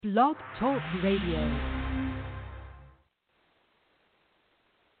Blog Talk Radio.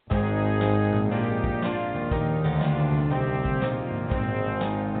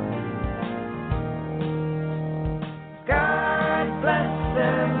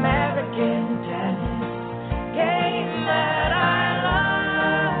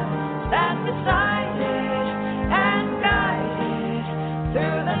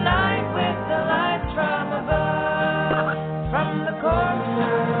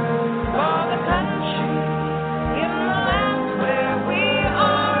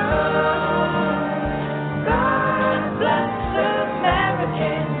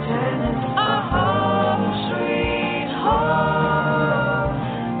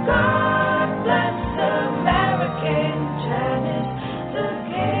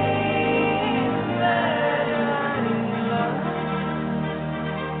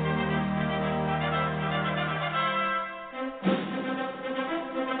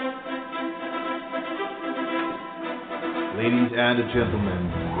 Ladies and gentlemen,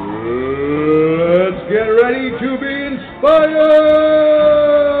 let's get ready to be inspired!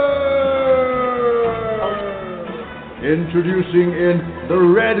 Introducing in the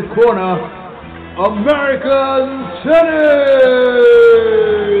red corner, American Tennis!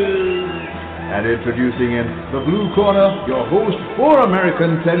 And introducing in the blue corner, your host for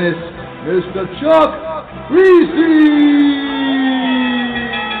American Tennis, Mr. Chuck Kriese!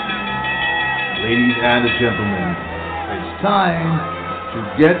 Ladies and gentlemen, it's time to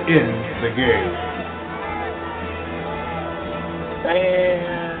get in the game.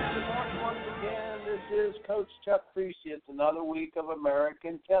 And good morning once again. This is Coach Chuck Kriese. It's another week of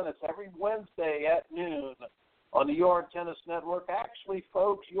American Tennis every Wednesday at noon on the UR Tennis Network. Actually,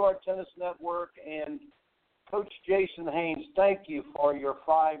 folks, UR Tennis Network and Coach Jason Haynes, thank you for your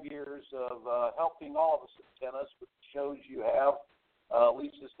 5 years of helping all of us at tennis with the shows you have.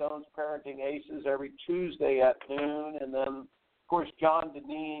 Lisa Stone's Parenting Aces every Tuesday at noon. And then, of course, John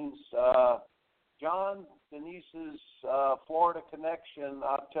Denise's Florida Connection.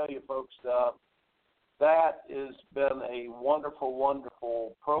 I'll tell you, folks, that has been a wonderful,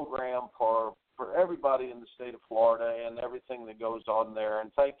 wonderful program for everybody in the state of Florida and everything that goes on there.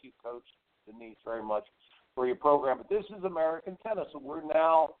 And thank you, Coach Denise, very much for your program. But this is American Tennis, and we're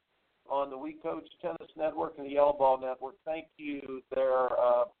now on the We Coach Tennis Network and the Yellow Ball Network. Thank you there.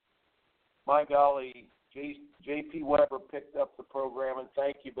 My golly, J.P. Weber picked up the program, and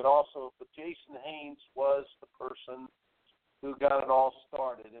thank you. But also, Jason Haynes was the person who got it all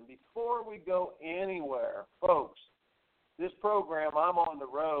started. And before we go anywhere, folks, this program, I'm on the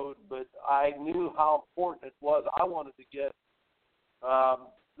road, but I knew how important it was. I wanted to get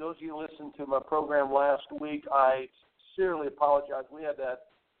those of you who listened to my program last week, I sincerely apologize. We had that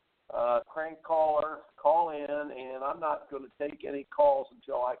crank caller call in, and I'm not going to take any calls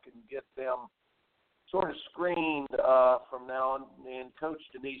until I can get them sort of screened from now on. And Coach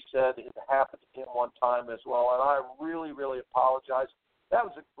Denise said it happened to him one time as well, and I really, really apologize. That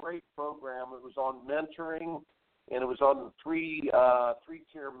was a great program. It was on mentoring, and it was on the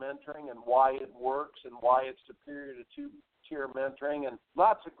three-tier mentoring and why it works and why it's superior to two-tier mentoring, and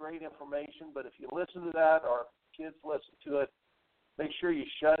lots of great information. But if you listen to that or kids listen to it, make sure you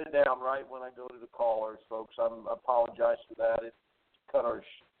shut it down right when I go to the callers, folks. I apologize for that. It cut our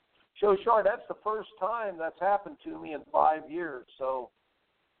show short. That's the first time that's happened to me in 5 years. So,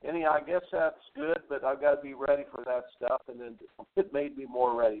 I guess that's good, but I've got to be ready for that stuff, and then it made me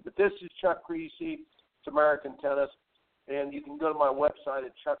more ready. But this is Chuck Kriese. It's American Tennis, and you can go to my website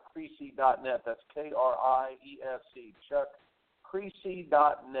at chuckkriese.net. That's Kriese,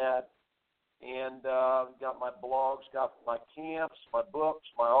 chuckkriese.net. And got my blogs, got my camps, my books,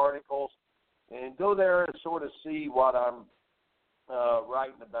 my articles, and go there and sort of see what I'm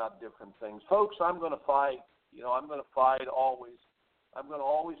writing about different things. Folks, I'm going to fight. I'm going to fight always. I'm going to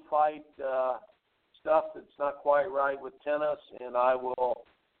always fight stuff that's not quite right with tennis, and I will.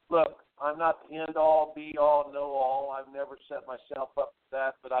 Look, I'm not the end-all, be-all, know-all. I've never set myself up for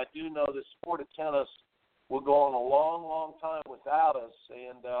that, but I do know the sport of tennis will go on a long, long time without us,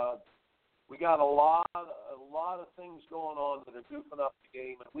 and we got a lot of things going on that are goofing up the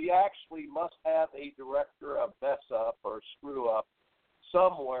game, and we actually must have a director of mess up or screw up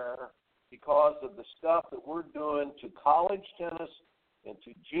somewhere because of the stuff that we're doing to college tennis and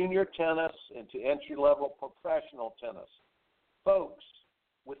to junior tennis and to entry-level professional tennis. Folks,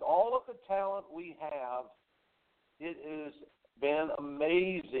 with all of the talent we have, it has been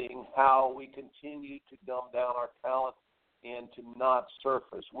amazing how we continue to dumb down our talent and to not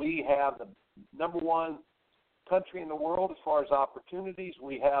surface. We have the number one country in the world as far as opportunities.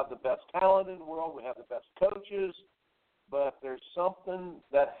 We have the best talent in the world. We have the best coaches. but there's something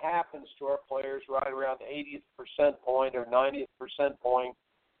that happens to our players right around the 80th percent point or 90th percent point,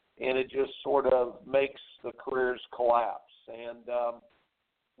 and it just sort of makes the careers collapse. And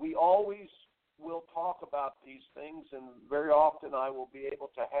we always will talk about these things, and very often I will be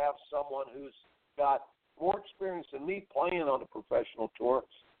able to have someone who's got more experience than me playing on a professional tour.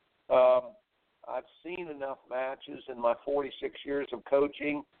 I've seen enough matches in my 46 years of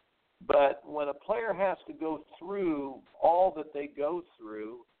coaching, but when a player has to go through all that they go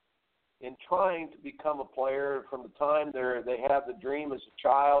through in trying to become a player from the time they have the dream as a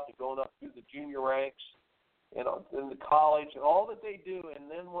child to going up through the junior ranks, in the college, and all that they do,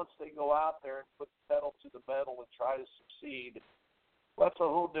 and then once they go out there and put the pedal to the metal and try to succeed, that's a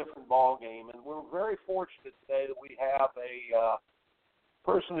whole different ball game. And we're very fortunate today that we have a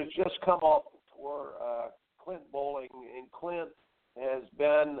person who's just come off the tour, Clint Boling, and Clint has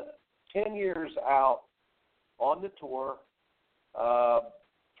been 10 years out on the tour,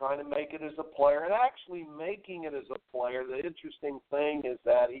 trying to make it as a player, and actually making it as a player. The interesting thing is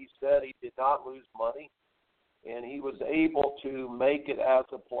that he said he did not lose money, and he was able to make it as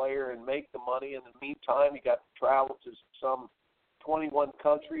a player and make the money. In the meantime, he got to travel to some 21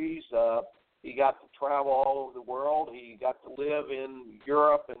 countries. He got to travel all over the world. He got to live in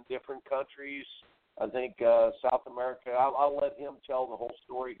Europe and different countries, I think South America. I'll let him tell the whole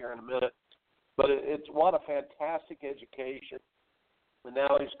story here in a minute. But it's what a fantastic education. And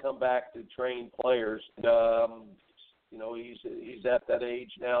now he's come back to train players. He's at that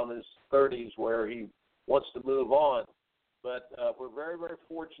age now in his 30s where he wants to move on. But we're very, very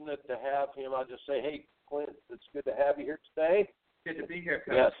fortunate to have him. I'll just say, hey, Clint, it's good to have you here today. Good to be here,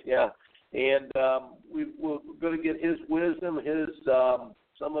 Coach. Yes, yeah. And we're going to get his wisdom,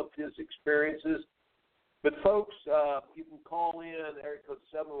 some of his experiences. But, folks, you can call in, area code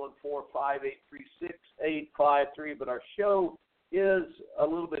 714-583-6853. But our show is a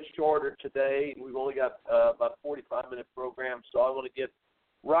little bit shorter today. We've only got about a 45-minute program, so I want to get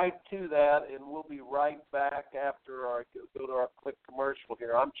right to that, and we'll be right back after go to our quick commercial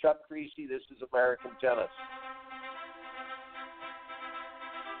here. I'm Chuck Kriese. This is American Tennis.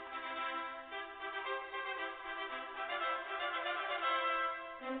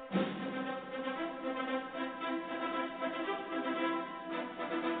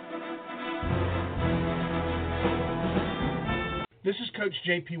 This is Coach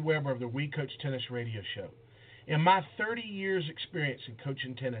J.P. Weber of the We Coach Tennis radio show. In my 30 years experience in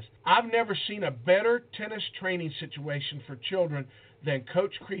coaching tennis, I've never seen a better tennis training situation for children than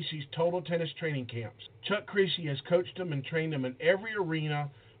Coach Kriese's Total Tennis Training Camps. Chuck Kriese has coached them and trained them in every arena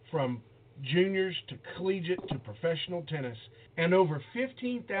from juniors to collegiate to professional tennis, and over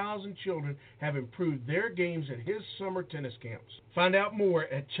 15,000 children have improved their games at his summer tennis camps. Find out more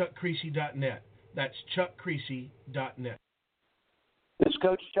at chuckkriese.net. That's chuckkriese.net. This is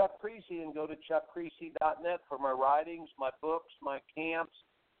Coach Chuck Kriese, and go to chuckkriese.net for my writings, my books, my camps.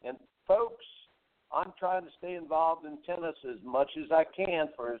 And, folks, I'm trying to stay involved in tennis as much as I can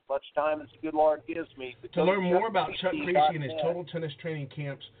for as much time as the good Lord gives me. To learn more about Chuck Kriese and his Total Tennis Training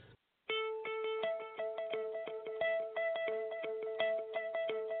Camps,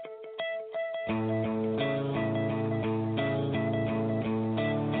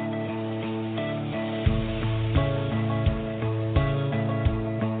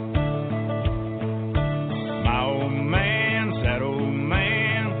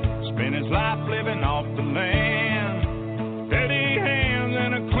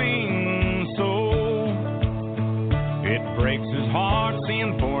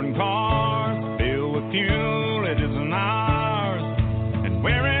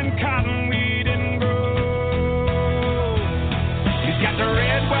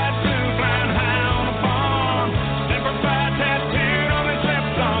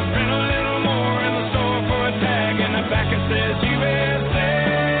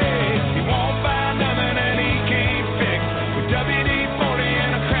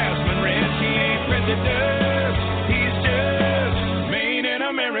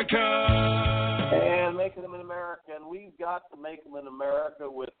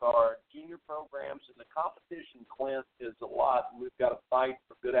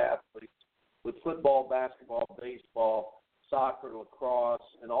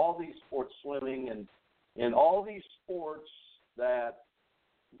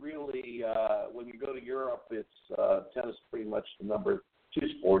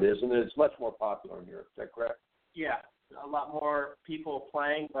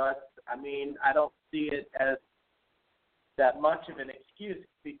 I don't see it as that much of an excuse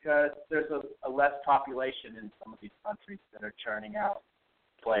because there's a less population in some of these countries that are churning out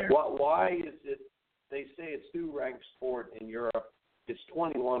players. Why is it they say it's 2-ranked sport in Europe. It's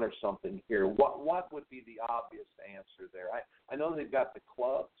 21 or something here. What would be the obvious answer there? I know they've got the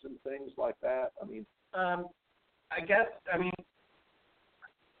clubs and things like that. I mean,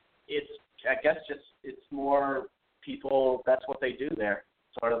 it's more people. That's what they do there.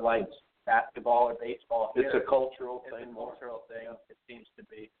 Sort of like basketball or baseball. It's a cultural thing. It's a cultural thing. It seems to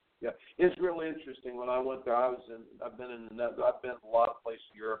be. Yeah, it's really interesting. When I went there, I've been in a lot of places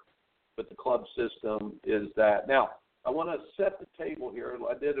in Europe, but the club system is that. Now, I want to set the table here.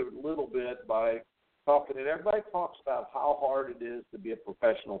 I did a little bit by talking, and everybody talks about how hard it is to be a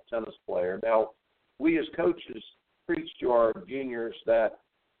professional tennis player. Now, we as coaches preach to our juniors that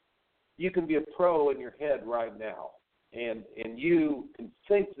you can be a pro in your head right now, and you can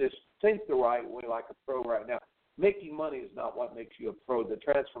think the right way like a pro right now. Making money is not what makes you a pro. The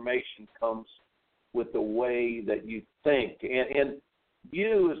transformation comes with the way that you think. And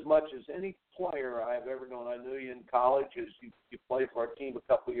you, as much as any player I've ever known, I knew you in college as you played for our team a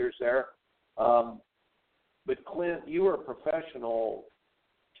couple of years there. But, Clint, you were a professional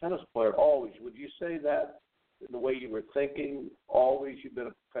tennis player always. Would you say that in the way you were thinking, always you've been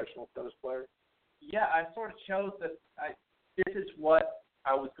a professional tennis player? Yeah, I sort of chose that this is what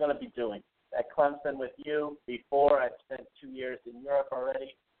I was going to be doing. At Clemson with you before. I spent 2 years in Europe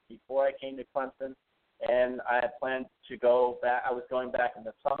already before I came to Clemson, and I had planned to go back. I was going back in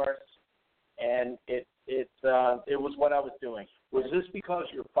the summers, and it was what I was doing. Was this because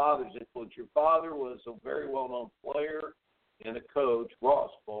your father's influence? Your father was a very well-known player and a coach,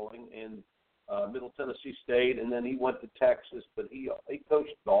 Ross Boling, in Middle Tennessee State, and then he went to Texas, but he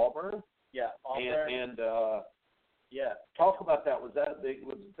coached at Auburn. Yeah, Auburn. And yeah. Talk about that. Was that big?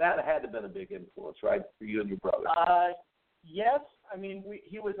 That had to have been a big influence, right, for you and your brother? Yes. I mean,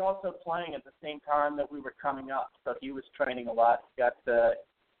 he was also playing at the same time that we were coming up, so he was training a lot. He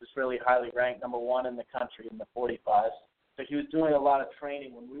was really highly ranked, number 1 in the country in the 45s. So he was doing a lot of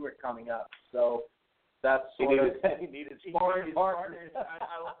training when we were coming up. So that's he needed sparring partners.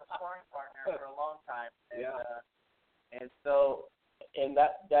 I was a sparring partner for a long time, and yeah.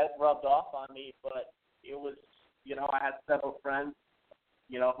 that rubbed off on me. But it was. I had several friends,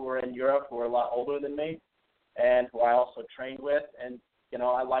 who were in Europe who were a lot older than me and who I also trained with. And,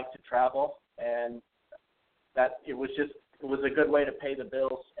 I like to travel. And that it was a good way to pay the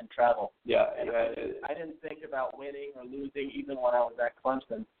bills and travel. Yeah. I didn't think about winning or losing even when I was at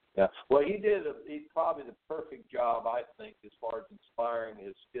Clemson. Yeah. Well, he's probably the perfect job, I think, as far as inspiring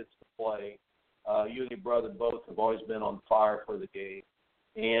his kids to play. You and your brother both have always been on fire for the game.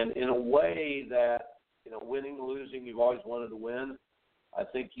 And in a way that, winning and losing, you've always wanted to win. I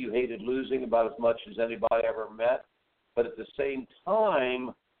think you hated losing about as much as anybody ever met. But at the same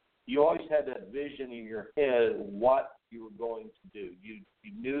time, you always had that vision in your head of what you were going to do. You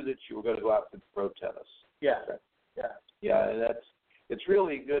knew that you were going to go out to pro tennis. Yeah. Yeah, and it's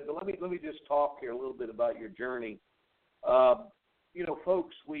really good. But let me just talk here a little bit about your journey.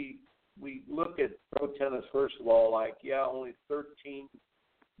 Folks, we look at pro tennis, first of all, like, only 13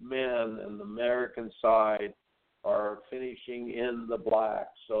 men on the American side are finishing in the black.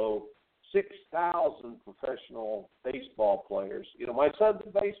 So 6,000 professional baseball players. My son's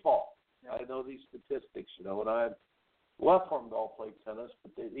in baseball. I know these statistics, and I love for him to all play tennis,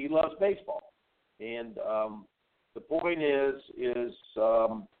 but he loves baseball. And the point is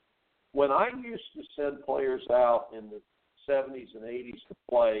when I used to send players out in the 70s and 80s to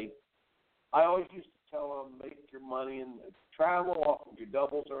play, I always used to tell them, make your money and travel off of your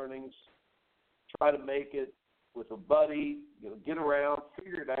doubles earnings. Try to make it with a buddy. Get around,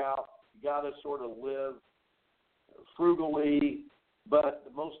 figure it out. You got to sort of live frugally. But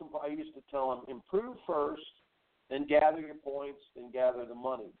the most important, I used to tell them, improve first, then gather your points, then gather the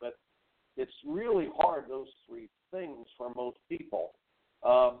money. But it's really hard, those three things, for most people.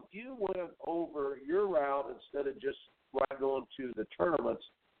 You went over your route instead of just going to the tournaments.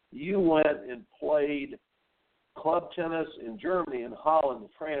 You went and played club tennis in Germany, in Holland,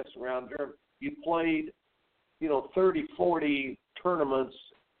 France, around Germany. You played, 30, 40 tournaments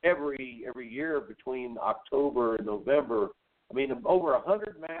every year between October and November. I mean, over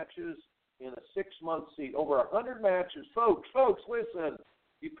 100 matches in a 6-month season. Over 100 matches. Folks, listen.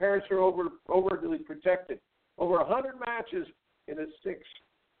 You parents are overly protected. Over 100 matches in a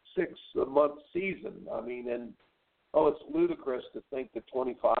six-month season. I mean, it's ludicrous to think that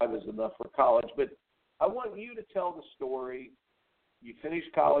 25 is enough for college. But I want you to tell the story. You finished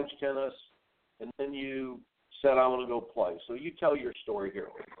college tennis, and then you said, I want to go play. So you tell your story here.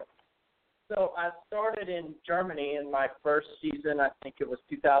 So I started in Germany in my first season. I think it was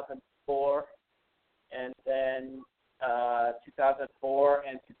 2004. And then 2004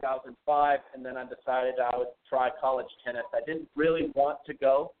 and 2005, and then I decided I would try college tennis. I didn't really want to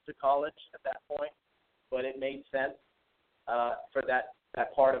go to college at that point, but it made sense for that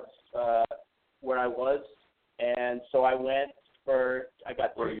part of where I was, and so I went I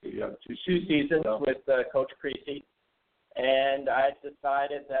got two seasons with Coach Kriese, and I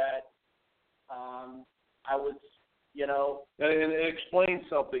decided that I was, And explain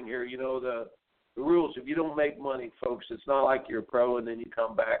something here. The rules. If you don't make money, folks, it's not like you're a pro and then you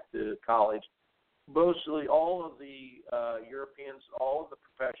come back to college. Mostly all of the Europeans, all of the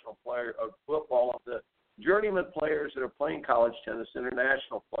professional players of football, of the journeyman players that are playing college tennis,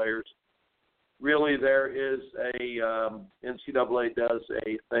 international players, really there is NCAA does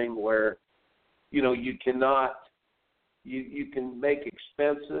a thing where, you cannot, you can make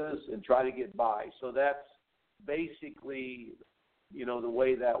expenses and try to get by. So that's basically, the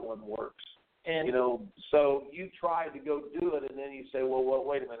way that one works. And, so you try to go do it, and then you say, well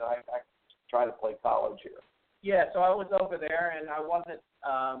wait a minute, I try to play college here. Yeah, so I was over there, and I wasn't,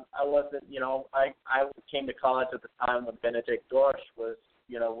 I came to college at the time when Benedict Dorsch was,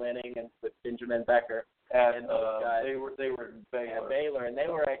 winning, and with Benjamin Becker and those guys. They were Baylor. At Baylor, and they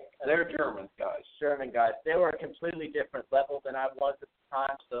were they're German guys. German guys. They were a completely different level than I was at the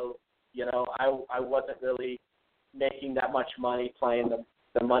time, so, I wasn't really making that much money playing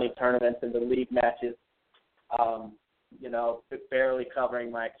the money tournaments and the league matches, barely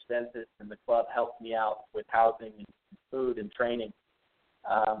covering my expenses, and the club helped me out with housing and food and training.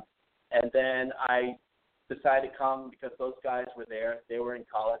 And then I decided to come because those guys were there. They were in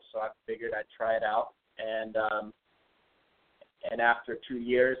college, so I figured I'd try it out. And after 2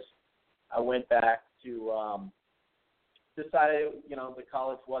 years, I went back to decided, the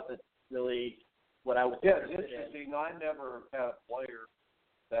college wasn't really what I was interested in. Yeah, it's interesting. I never had a player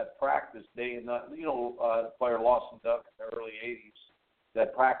that practiced day and night. The player Lawson Duck in the early 80s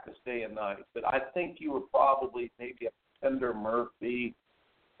that practiced day and night. But I think you were probably maybe a Pender Murphy,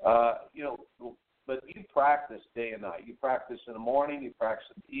 but you practiced day and night. You practiced in the morning, you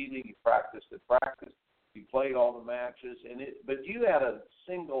practiced in the evening, you practiced at practice, you played all the matches, but you had a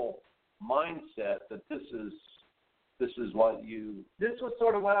single mindset that this is what you. This was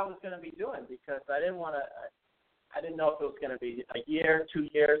sort of what I was going to be doing, because I didn't know if it was going to be a year, 2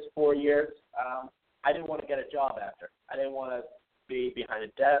 years, 4 years. I didn't want to get a job after. I didn't want to be behind a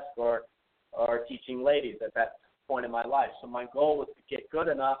desk or teaching ladies at that point in my life. So my goal was to get good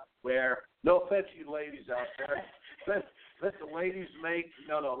enough where. No offense, you ladies out there. Let the ladies make.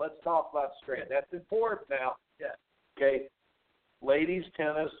 No. Let's talk about strength. That's important now. Yeah. Okay. Ladies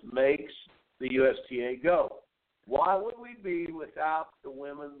tennis makes the USTA go. Why would we be without the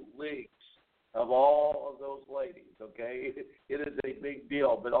women's leagues of all of those ladies? Okay, it is a big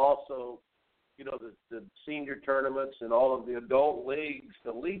deal, but also, the senior tournaments and all of the adult leagues.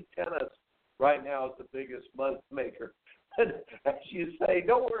 The league tennis right now is the biggest money maker. As you say,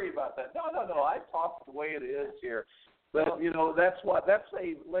 don't worry about that. No. I talk the way it is here. But that's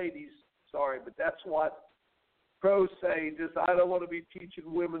ladies. Sorry, but that's what pros say. Just I don't want to be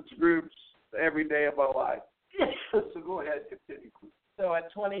teaching women's groups every day of my life. So go ahead, continue. So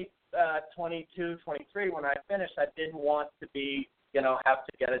at 22, 23, when I finished, I didn't want to be, have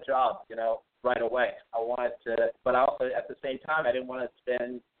to get a job, right away. I wanted to, but also at the same time, I didn't want to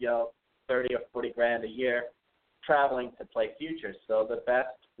spend, 30 or 40 grand a year traveling to play futures. So the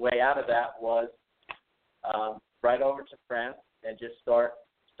best way out of that was right over to France and just start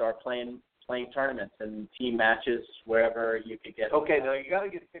playing tournaments and team matches wherever you could get. Okay, now you got to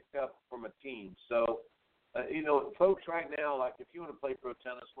get picked up from a team. So, folks right now, like if you want to play pro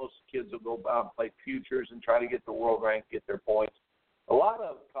tennis, most kids will go out and play futures and try to get the world rank, get their points. A lot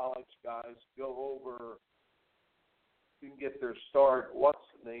of college guys go over and get their start. What's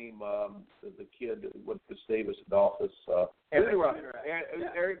the name? The kid with Gustavus Adolphus?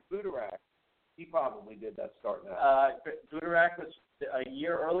 Eric Buderak. He probably did that start now. Buderak was a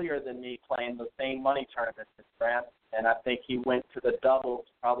year earlier than me playing the same money tournament in France, and I think he went to the doubles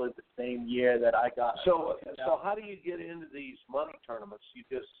probably the same year that I got. So how do you get into these money tournaments? You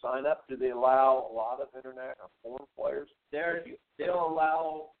just sign up? Do they allow a lot of international foreign players? They'll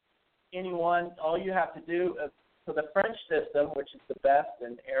allow anyone. All you have to do so the French system, which is the best,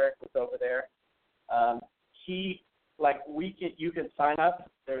 and Eric was over there. You can sign up.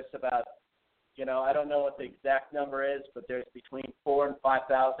 There's about, I don't know what the exact number is, but there's between 4,000 and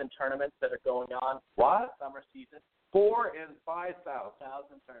 5,000 tournaments that are going on. What? Summer season. 4,000 and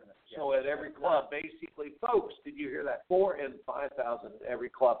 5,000 tournaments. So at every club, basically, folks, did you hear that? 4,000 and 5,000 at every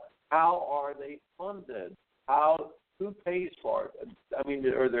club. How are they funded? Who pays for it? I mean,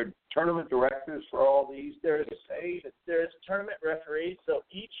 are there tournament directors for all these? There's tournament referees, so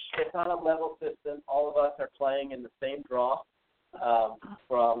it's on a level system. All of us are playing in the same draw.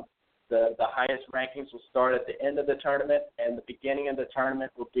 From the highest rankings will start at the end of the tournament, and the beginning of the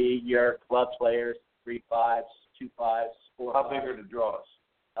tournament will be your club players, 3-5s, 2-5s, 4-5s. How big are the draws?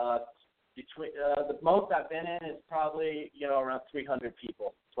 The most I've been in is probably around 300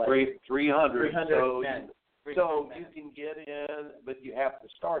 people. 300. 310. So you can get in, but you have to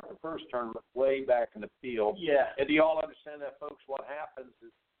start the first tournament way back in the field. Yeah. And do you all understand that, folks? What happens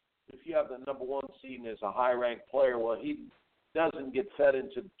is if you have the number one seed and is a high-ranked player, well, he doesn't get fed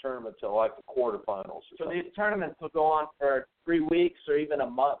into the tournament until like the quarterfinals. So these tournaments will go on for 3 weeks or even a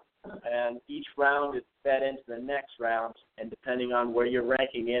month, and each round is fed into the next round, and depending on where your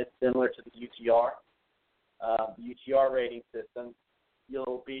ranking is, similar to the UTR rating system,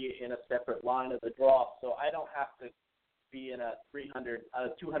 you'll be in a separate line of the draw. So I don't have to be in a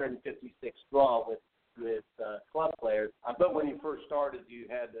 256 draw with club players. But when you first started, you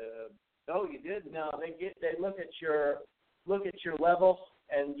had to. No, you didn't. No, they look at your level,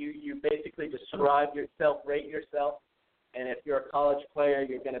 and you basically describe yourself, rate yourself, and if you're a college player,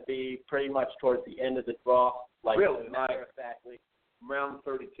 you're going to be pretty much towards the end of the draw, like really, matter of factly. Round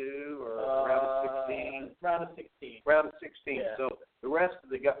 32 or round of 16? Round of 16. Round of 16. Yeah. So the rest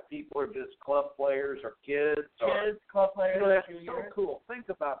of the people are just club players or kids? Club players. That's so cool. Think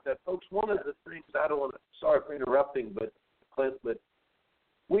about that, folks. One of the things, I don't want to, sorry for interrupting, but Clint, but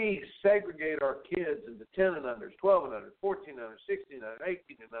we segregate our kids into 10 and unders, 12 and unders, 14 and unders, 16 and unders,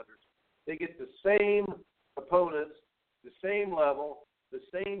 18 and unders. They get the same opponents, the same level, the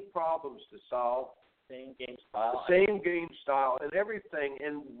same problems to solve. Same game style. Same game style and everything.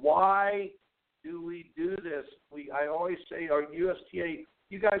 And why do we do this? I always say our USTA,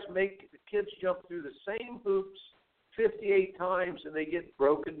 you guys make the kids jump through the same hoops 58 times and they get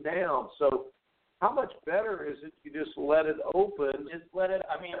broken down. So how much better is it you just let it open?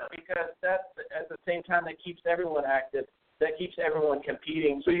 Because that's at the same time that keeps everyone active. That keeps everyone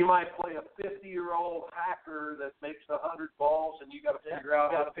competing. So you might play a 50-year-old hacker that makes 100 balls, and you got to figure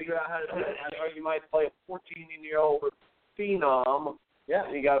out how to do it. Or you might play a 14-year-old phenom. Yeah.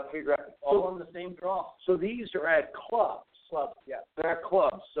 And you got to figure out. All on the same draw. So these are at clubs. Yeah. They're at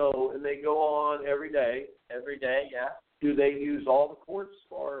clubs. So and they go on every day. Every day, yeah. Do they use all the courts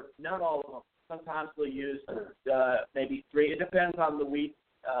or not all of them? Sometimes they'll use maybe 3. It depends on the week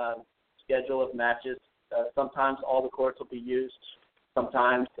schedule of matches. Sometimes all the courts will be used.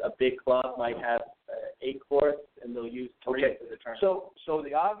 Sometimes a big club might have 8 courts, and they'll use 3 for the tournament. So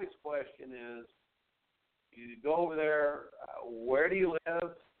the obvious question is, you go over there, where do you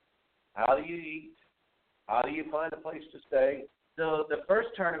live? How do you eat? How do you find a place to stay? So the first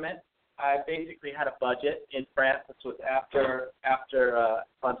tournament, I basically had a budget in France. This was after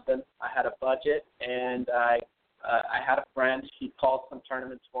Clemson. I had a budget, and I had a friend. He called some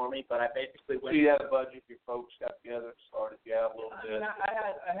tournaments for me, but I basically went. So you had a budget. Your folks got together and started. You had a little bit.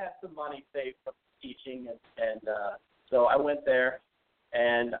 I had some money saved from teaching, and so I went there,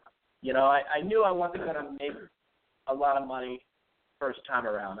 and I knew I wasn't going to make a lot of money first time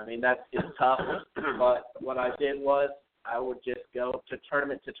around. I mean, it's tough, but what I did was I would just go to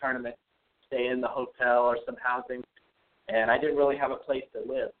tournament, stay in the hotel or some housing, and I didn't really have a place to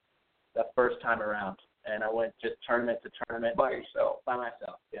live the first time around. And I went just tournament to tournament. By yourself? By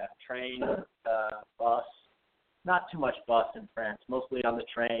myself, yeah. Train, bus. Not too much bus in France, mostly on the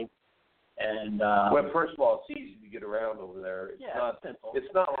train. And well, first of all, it's easy to get around over there. It's simple.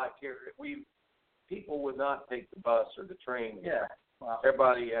 It's not like here. People would not take the bus or the train. Yeah. Wow.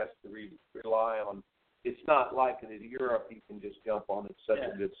 Everybody has to rely on. It's not like in Europe you can just jump on. It's such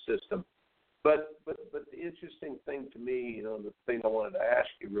a good system. But the interesting thing to me, the thing I wanted to ask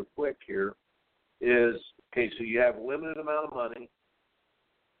you real quick here is, okay, so you have a limited amount of money.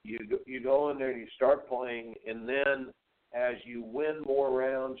 You go in there and you start playing, and then as you win more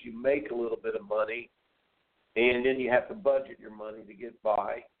rounds, you make a little bit of money, and then you have to budget your money to get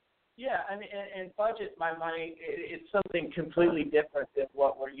by. Yeah, I mean, and budget my money, it's something completely different than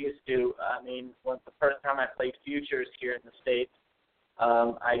what we're used to. I mean, the first time I played futures here in the States,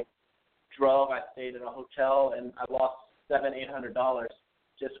 I stayed in a hotel, and I lost $700-800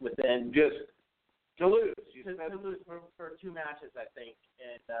 just within. To lose. To lose for 2 matches, I think.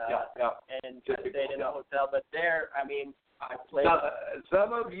 And and I stayed in a hotel. But there, I mean, I played. Now,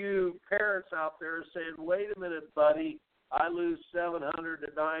 some of you parents out there are saying, wait a minute, buddy, I lose $700 to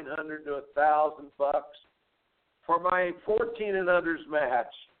 $900 to $1,000 for my 14 and unders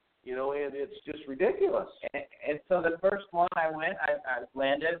match, and it's just ridiculous. And so the first one I went, I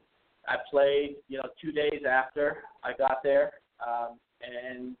landed, I played, 2 days after I got there,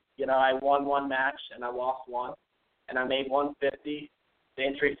 and I won one match and I lost one, and I made 150. The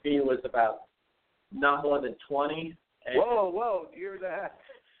entry fee was about not more than 20. Whoa! You hear that?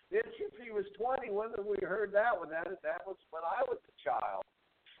 The entry fee was 20. When have we heard that one? That was when I was a child.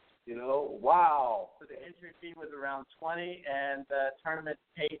 Wow. So the entry fee was around 20, and the tournament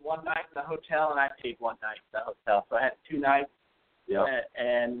paid one night in the hotel, and I paid one night in the hotel. So I had 2 nights,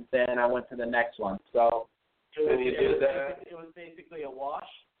 and then I went to the next one. So it was basically a wash.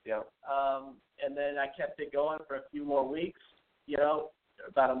 Yeah. And then I kept it going for a few more weeks,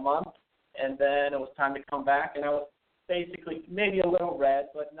 about a month, and then it was time to come back, and I was basically maybe a little red,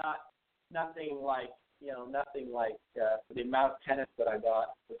 but nothing like for the amount of tennis that I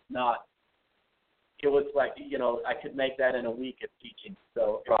got was not. It was like I could make that in a week of teaching,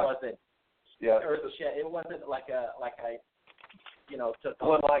 so it wasn't. Yeah. It wasn't like I took. It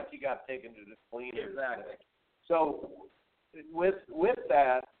wasn't like you got taken to the cleaner. Exactly. So with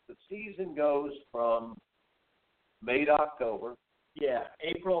that, the season goes from May to October. Yeah,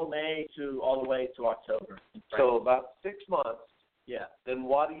 April, May to all the way to October. So about 6 months. Yeah. Then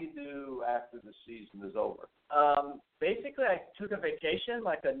what do you do after the season is over? Basically, I took a vacation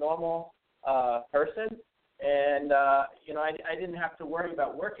like a normal person, and I didn't have to worry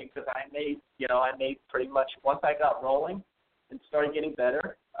about working because I made pretty much once I got rolling and started getting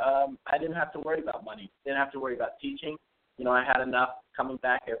better. I didn't have to worry about money. Didn't have to worry about teaching. I had enough coming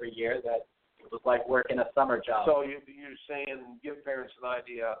back every year that it was like working a summer job. So you're saying, give parents an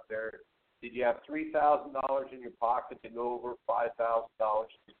idea out there. Did you have $3,000 in your pocket to go over, $5,000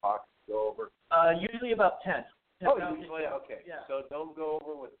 in your pocket to go over? Usually about 10. Oh, usually, okay. Yeah. So don't go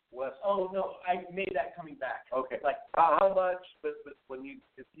over with less. Oh no, I made that coming back. Okay. Like how much? But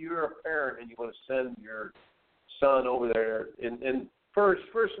if you're a parent and you want to send your son over there, and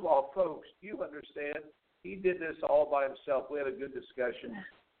first of all, folks, you understand he did this all by himself. We had a good discussion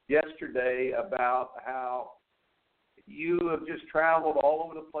yesterday about how you have just traveled all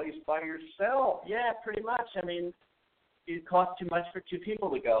over the place by yourself. Yeah, pretty much. I mean, it costs too much for 2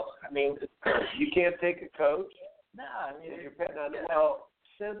 people to go. I mean, you can't take a coach. No, I mean, well,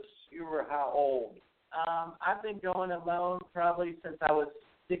 since you were how old? I've been going alone probably since I was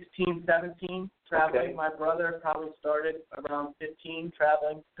 16, 17, traveling. Okay. My brother probably started around 15,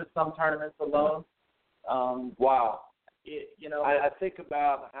 traveling to some tournaments alone. Wow. I think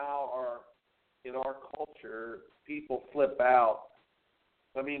about how in our culture, people flip out.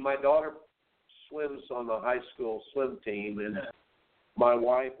 I mean, my daughter swims on the high school swim team, and my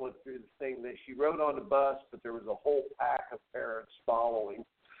wife went through the thing that she rode on the bus, but there was a whole pack of parents following.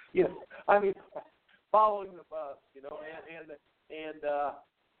 Following the bus, and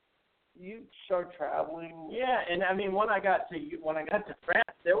you start traveling. Yeah, and I mean, when I got to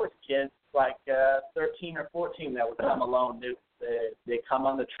France, there was kids like 13 or 14 that would come alone. They come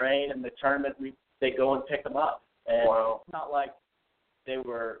on the train, and the tournament they go and pick them up. And wow. It's not like they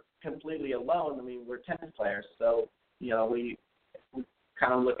were completely alone. I mean, we're tennis players, so we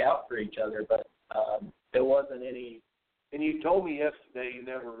kind of look out for each other. But there wasn't any. And you told me yesterday you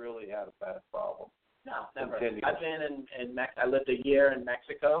never really had a bad problem. No, never. Continuous. I've been in I lived a year in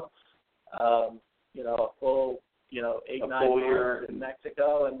Mexico. A full 8-9 months in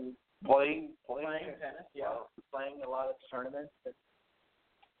Mexico and playing tennis. Yeah, playing a lot of tournaments.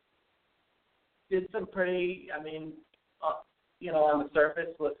 Did some pretty. I mean, on the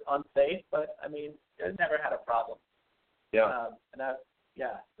surface was unsafe, but I mean, I never had a problem. Yeah.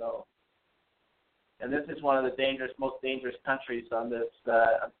 So. And this is one of the most dangerous countries on this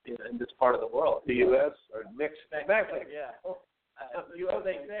in this part of the world. The U.S. or Mexico? Yeah.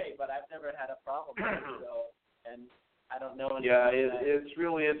 They say, but I've never had a problem with it. So, and I don't know anything. Yeah, it's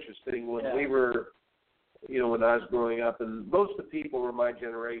really interesting when we were, when I was growing up, and most of the people who are my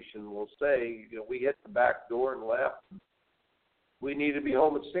generation will say, we hit the back door and left. We needed to be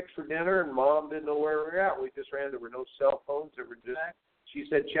home at 6 for dinner, and Mom didn't know where we were at. We just ran. There were no cell phones. There were just. She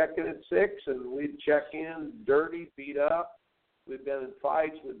said check in at 6, and we'd check in dirty, beat up. We've been in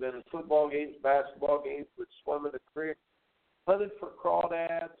fights. We've been in football games, basketball games. We'd swim in the creek, hunted for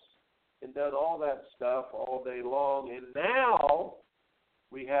crawdads, and done all that stuff all day long. And now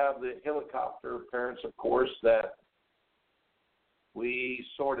we have the helicopter parents, of course, that we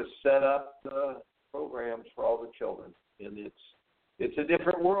sort of set up the programs for all the children. And it's a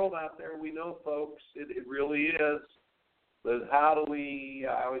different world out there. We know, folks. It really is. But how do we,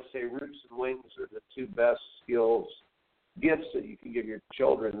 I always say roots and wings are the 2 best gifts that you can give your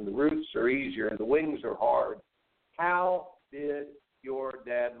children. The roots are easier and the wings are hard. How did your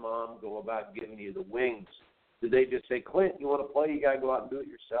dad and mom go about giving you the wings? Did they just say, Clint, you want to play? You got to go out and do it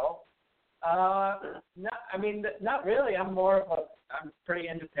yourself? No, I mean, not really. I'm pretty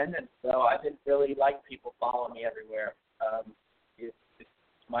independent, so I didn't really like people following me everywhere. It's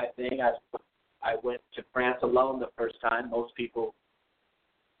my thing. I went to France alone the first time. Most people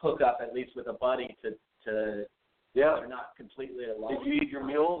hook up at least with a buddy to they're not completely alone. Did you eat your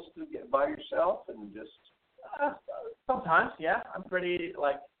meals by yourself and just? Sometimes, yeah. I'm pretty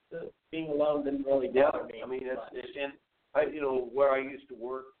being alone didn't really bother me. I mean, where I used to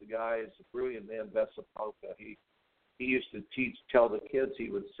work, the guy is a brilliant man, Vesapoka. He used to tell the kids, he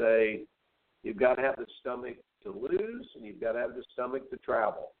would say, you've got to have the stomach to lose and you've got to have the stomach to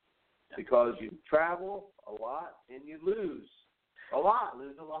travel. Because you travel a lot and you lose a lot.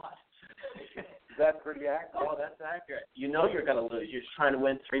 Lose a lot. Is that pretty accurate? Oh, that's accurate. You know you're going to lose. You're just trying to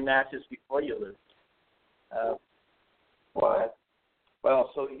win 3 matches before you lose.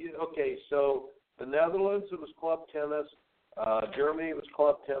 Well, so the Netherlands, it was club tennis. Germany, it was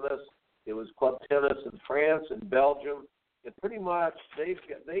club tennis. It was club tennis in France and Belgium. And pretty much they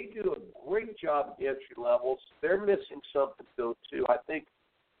do a great job at the entry levels. They're missing something, though, too. I think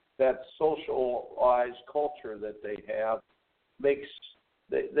that socialized culture that they have makes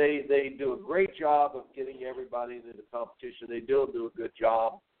they do a great job of getting everybody into the competition. They do a good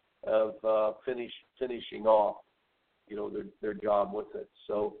job of finishing off, their job with it.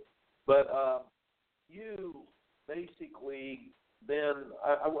 So, but you basically then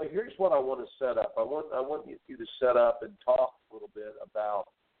here's what I want to set up. I want you to set up and talk a little bit about.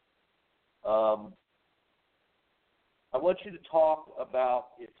 I want you to talk about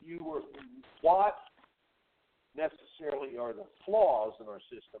what necessarily are the flaws in our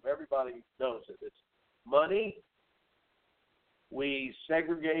system. Everybody knows it. It's money. We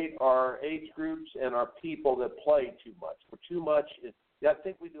segregate our age groups and our people that play too much. I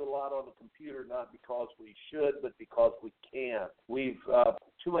think we do a lot on the computer, not because we should, but because we can. We've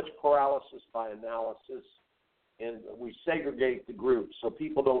too much paralysis by analysis, and we segregate the groups, so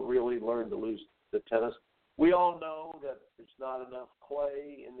people don't really learn to lose the tennis. We all know that there's not enough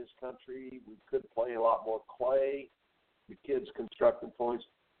clay in this country. We could play a lot more clay. The kids constructing points.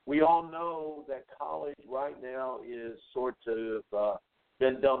 We all know that college right now is sort of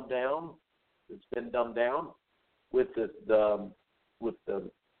been dumbed down. It's been dumbed down with the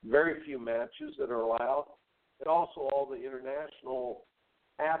very few matches that are allowed, and also all the international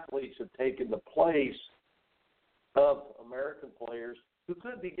athletes have taken the place of American players who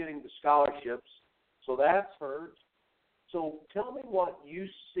could be getting the scholarships. So that's hurt. So tell me what you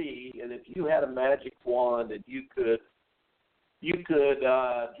see, and if you had a magic wand that you could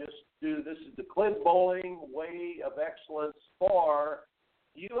just do. This is the Clint Boling way of excellence for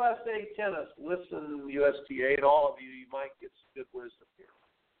USA Tennis. Listen, USTA, and all of you, you might get some good wisdom here.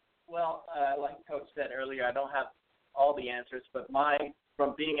 Well, like Coach said earlier, I don't have all the answers, but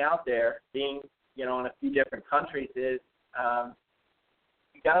from being out there, being in a few different countries, is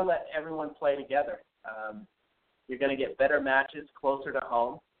you got to let everyone play together. You're going to get better matches closer to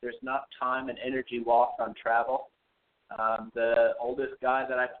home. There's not time and energy lost on travel. The oldest guy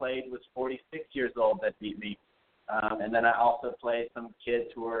that I played was 46 years old that beat me. And then I also played some kids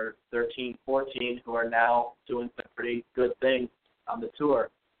who were 13, 14 who are now doing some pretty good things on the tour.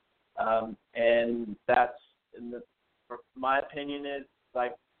 And that's, my opinion is,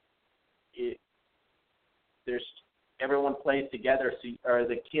 there's everyone plays together, or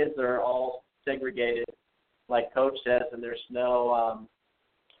the kids are all segregated, like Coach says, and there's no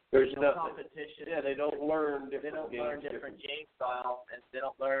competition. Yeah, they don't learn different game styles, and they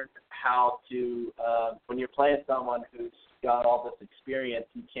don't learn how to. When you're playing someone who's got all this experience,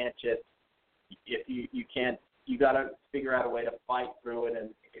 you can't just you got to figure out a way to fight through it, and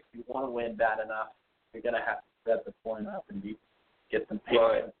if you want to win bad enough, you're going to have to set the point up and get some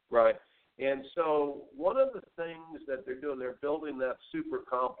patience. Right. And so one of the things that they're doing, they're building that super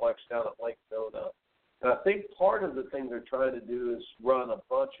complex down at Lake Nona. And I think part of the thing they're trying to do is run a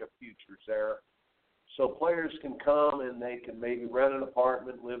bunch of futures there. So players can come and they can maybe rent an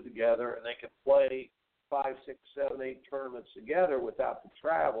apartment, live together, and they can play 5, 6, 7, 8 tournaments together without the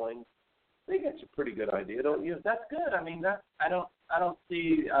traveling. I think that's a pretty good idea, don't you? That's good. I mean, I don't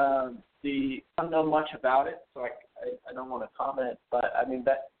see I don't know much about it, so I don't want to comment. But I mean,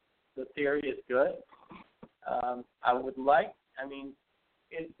 that the theory is good.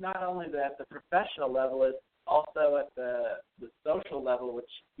 It's not only at the professional level, it's also at the social level, which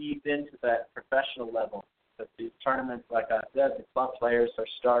feeds into that professional level. But these tournaments, like I said, the club players are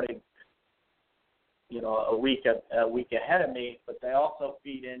starting, a week ahead of me, but they also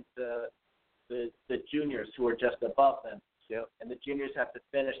feed into the juniors who are just above them. Yep. And the juniors have to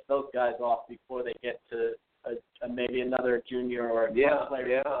finish those guys off before they get to maybe another junior or a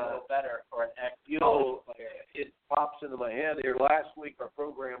player who's a little better, or an ex-college player. It pops into my head here. Last week our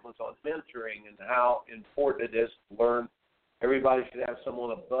program was on mentoring and how important it is to learn. Everybody should have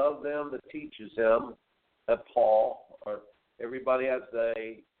someone above them that teaches them, a Paul, or everybody has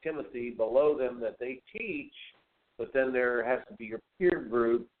a Timothy below them that they teach, but then there has to be your peer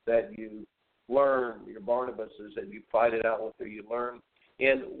group that you learn, your Barnabases that you fight it out with or you learn.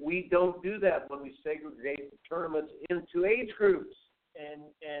 And we don't do that when we segregate the tournaments into age groups.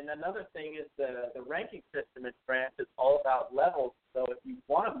 And another thing is the ranking system in France is all about levels. So if you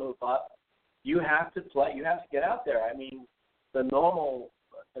want to move up, you have to play. You have to get out there. I mean, the normal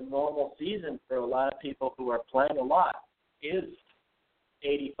season for a lot of people who are playing a lot is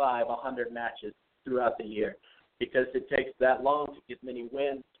 85, 100 matches throughout the year, because it takes that long to get many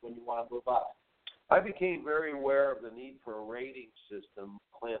wins when you want to move up. I became very aware of the need for a rating system,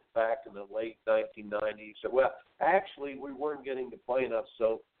 Clint, back in the late 1990s. So, well, actually, we weren't getting to play enough.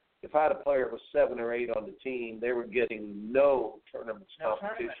 So if I had a player with 7 or 8 on the team, they were getting no tournament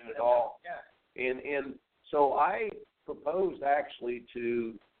competition at all. Yeah. And so I proposed actually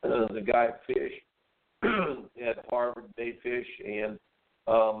to the guy Fish at Harvard, Dave Fish, and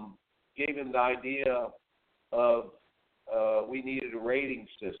gave him the idea of we needed a rating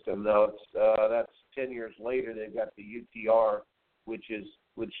system. Now that's 10 years later. They've got the UTR, which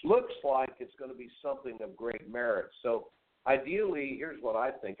looks like it's going to be something of great merit. So ideally, here's what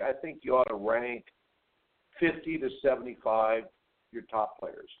I think. I think you ought to rank 50 to 75 your top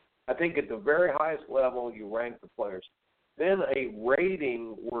players. I think at the very highest level you rank the players. Then a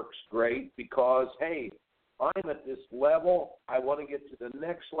rating works great because, hey, I'm at this level. I want to get to the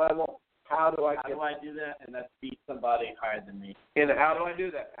next level. How do I do that? And that's beat somebody higher than me. And how do I do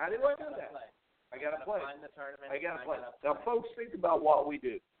that? How do I do that? I got to play. Find the tournament. I got to play. Now, folks, think about what we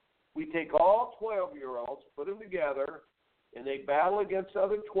do. We take all 12-year-olds, put them together, and they battle against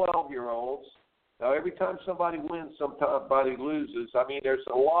other 12-year-olds. Now, every time somebody wins, somebody loses. I mean, there's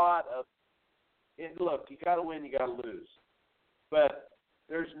a lot of – look, you got to win, you got to lose. But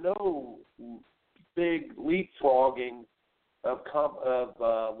there's no big leapfrogging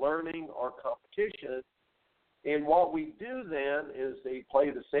of learning or competition. And what we do then is they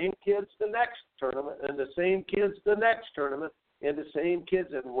play the same kids the next tournament and the same kids the next tournament and the same kids,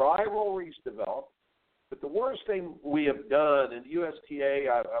 and rivalries develop. But the worst thing we have done in USTA,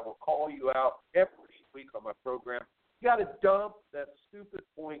 I will call you out every week on my program, you got to dump that stupid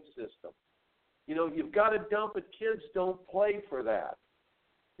point system. You know, you've got to dump it. Kids don't play for that.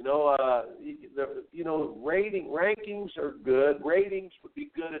 Rankings are good. Ratings would be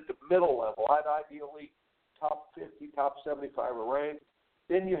good at the middle level. I'd ideally top 50, top 75 are ranked.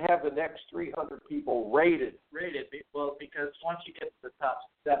 Then you have the next 300 people rated. Well, because once you get to the top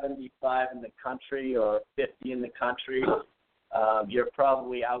 75 in the country or 50 in the country, you're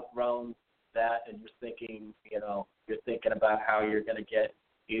probably outgrown that, and you're thinking about how you're going to get.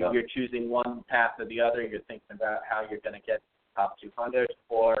 You're choosing one path or the other. You're thinking about how you're going to get top 200,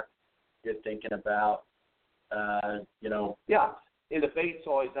 or you're thinking about, Yeah, and the bait's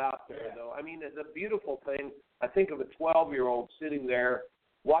always out there, though. I mean, the beautiful thing, I think of a 12-year-old sitting there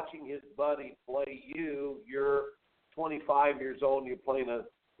watching his buddy play you. You're 25 years old, and you're playing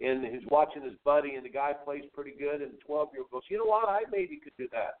and he's watching his buddy, and the guy plays pretty good, and the 12-year-old goes, you know what, I maybe could do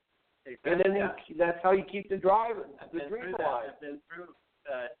that. Exactly. And then that's how you keep the dream alive. I've been through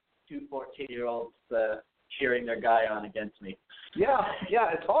 2 14-year-olds cheering their guy on against me. Yeah,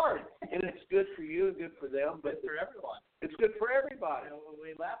 it's hard, and it's good for you and good for them, but for everyone. It's good for everybody.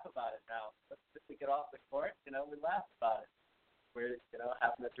 We laugh about it now. If we get off the court, we laugh about it. We're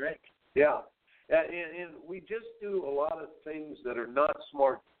having a drink. Yeah, and we just do a lot of things that are not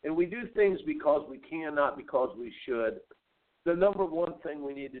smart, and we do things because we can, not because we should. The number one thing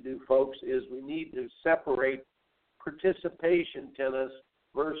we need to do, folks, is we need to separate participation tennis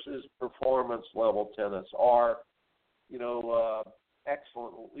versus performance level tennis, or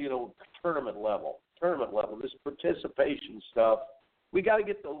excellent, tournament level. This participation stuff, we got to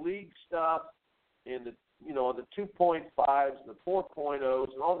get the league stuff and the 2.5s, the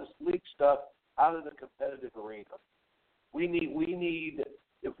 4.0s, and all this league stuff out of the competitive arena. We need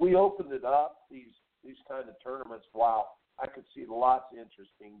if we opened it up, these kind of tournaments, wow, I could see lots of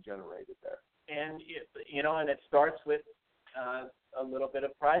interest being generated there. And and it starts with a little bit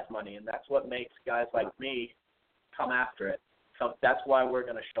of prize money, and that's what makes guys like me come after it. So that's why we're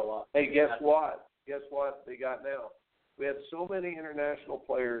going to show up. Hey, guess what? Guess what they got now? We had so many international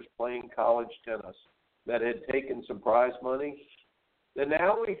players playing college tennis that had taken some prize money. And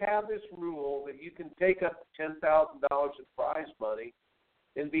now we have this rule that you can take up to $10,000 in prize money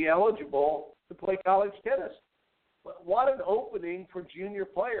and be eligible to play college tennis. What an opening for junior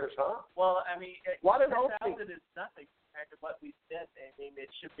players, huh? Well, I mean, what an opening! $10,000 is nothing compared to what we spent. I mean, it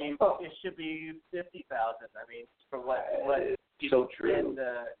should be $50,000. I mean, for what people spend,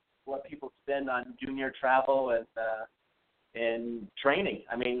 what people spend on junior travel and training.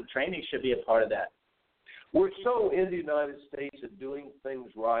 I mean, training should be a part of that. We're so in the United States of doing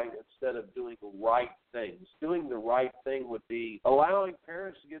things right instead of doing the right things. Doing the right thing would be allowing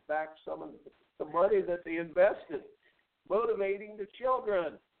parents to get back some of the money that they invested, motivating the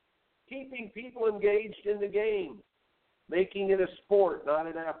children, keeping people engaged in the game, making it a sport, not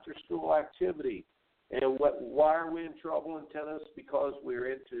an after-school activity. And why are we in trouble in tennis? Because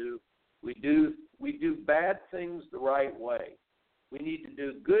we do bad things the right way. We need to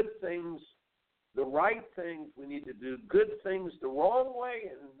do good things the right things. We need to do good things the wrong way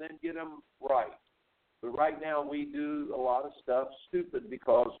and then get them right. But right now we do a lot of stuff stupid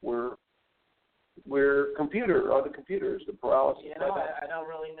because we're the computers, the paralysis. You know, I don't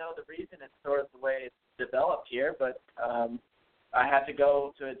really know the reason. It's sort of the way it's developed here, but I had to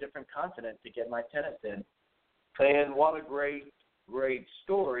go to a different continent to get my tennis in. And what a great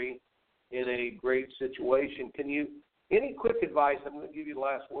story in a great situation. Any quick advice? I'm going to give you the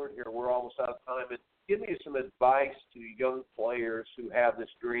last word here. We're almost out of time. But give me some advice to young players who have this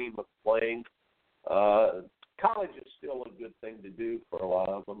dream of playing. College is still a good thing to do for a lot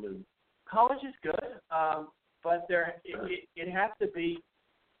of them. And college is good, but it has to be.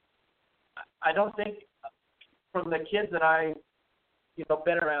 I don't think from the kids that I,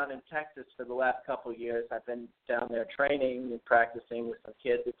 been around in Texas for the last couple of years. I've been down there training and practicing with some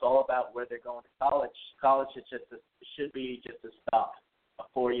kids. It's all about where they're going to college. College is should be just a stop, a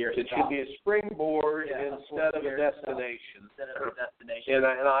 4-year stop. It should be a springboard instead of a destination. And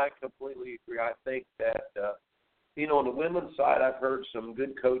I completely agree. I think that, on the women's side, I've heard some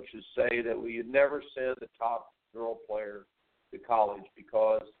good coaches say that we would never send a top girl player to college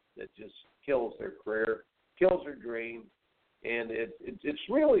because it just kills their career, kills their dream. And it's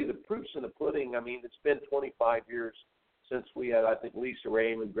really the proof's in the pudding. I mean, it's been 25 years since we had, I think, Lisa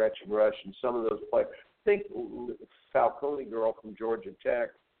Raymond, Gretchen Rush, and some of those players. I think Falcone girl from Georgia Tech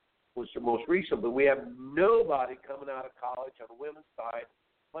was the most recent, but we have nobody coming out of college on the women's side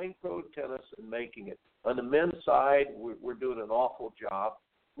playing pro tennis and making it. On the men's side, we're doing an awful job.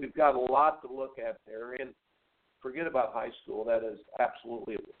 We've got a lot to look at there, and forget about high school. That is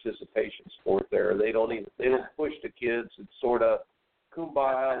absolutely a participation sport there. They don't push the kids. It's sort of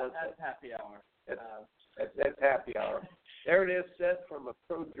kumbaya. That's happy hour. That's happy hour. There it is, said from a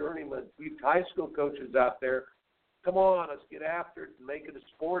pro journeyman. You high school coaches out there, come on, let's get after it and make it a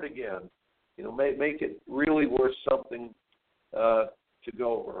sport again. Make it really worth something to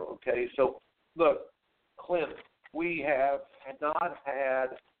go over. Okay, so look, Clint, we have not had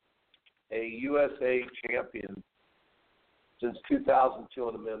a USA champion since 2002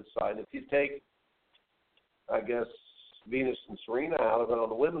 on the men's side. If you take, I guess, Venus and Serena out of it, on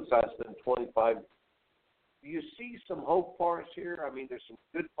the women's side, it's been 25. Do you see some hope for us here? I mean, there's some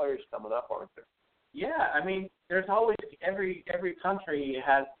good players coming up, aren't there? Yeah, I mean, there's always every country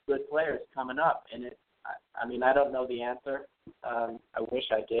has good players coming up, and I don't know the answer. I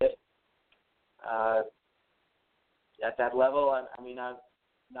wish I did. At that level, I'm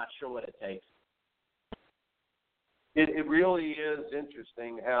not sure what it takes. It really is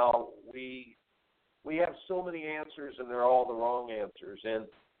interesting how we have so many answers and they're all the wrong answers. And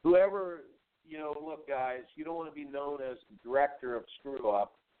whoever, look, guys, you don't want to be known as the director of screw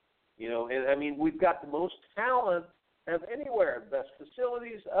up. And we've got the most talent of anywhere, best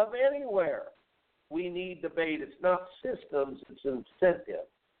facilities of anywhere. We need debate. It's not systems, it's incentive.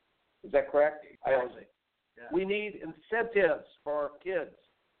 Is that correct? Yeah. We need incentives for our kids.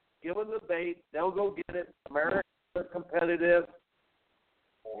 Give them the bait. They'll go get it. Americans are competitive.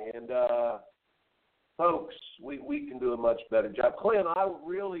 And, folks, we can do a much better job. Clint, I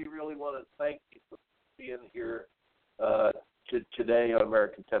really, really want to thank you for being here today on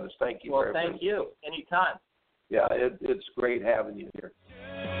American Tennis. Thank you very much. Well, thank you. Anytime. Yeah, it's great having you here.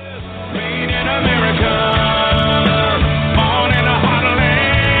 Made in America, born in a hot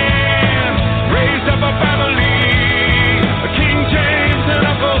land, raised up a family, King James and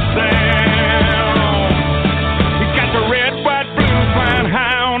Uncle Sam. He got the red, white, blue flying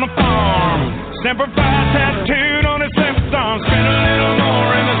high on the farm. Semper Fi tattooed on his left arm. Spent a little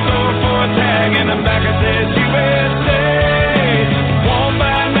more in the store for a tag. In the back it says USA. Won't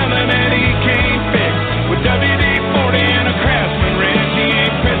buy nothing that he can't fix. With WD-40 and a Craftsman wrench, he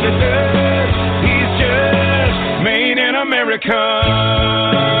ain't president. He's just made in America.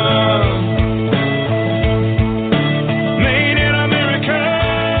 Made in America.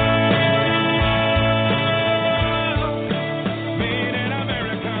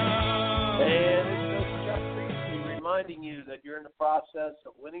 reminding you that you're in the process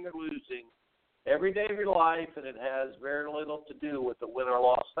of winning or losing every day of your life, and it has very little to do with the win or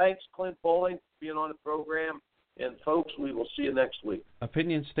loss. Thanks, Clint Boling, for being on the program. And, folks, we will see you next week.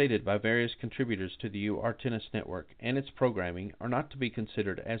 Opinions stated by various contributors to the UR Tennis Network and its programming are not to be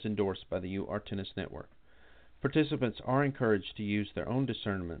considered as endorsed by the UR Tennis Network. Participants are encouraged to use their own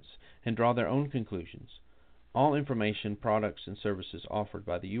discernments and draw their own conclusions. All information, products, and services offered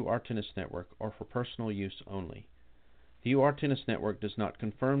by the UR Tennis Network are for personal use only. The UR Tennis Network does not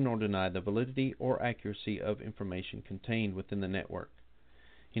confirm nor deny the validity or accuracy of information contained within the network.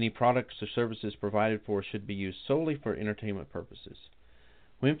 Any products or services provided for should be used solely for entertainment purposes.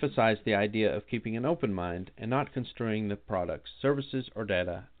 We emphasize the idea of keeping an open mind and not construing the products, services, or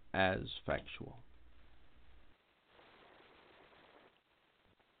data as factual.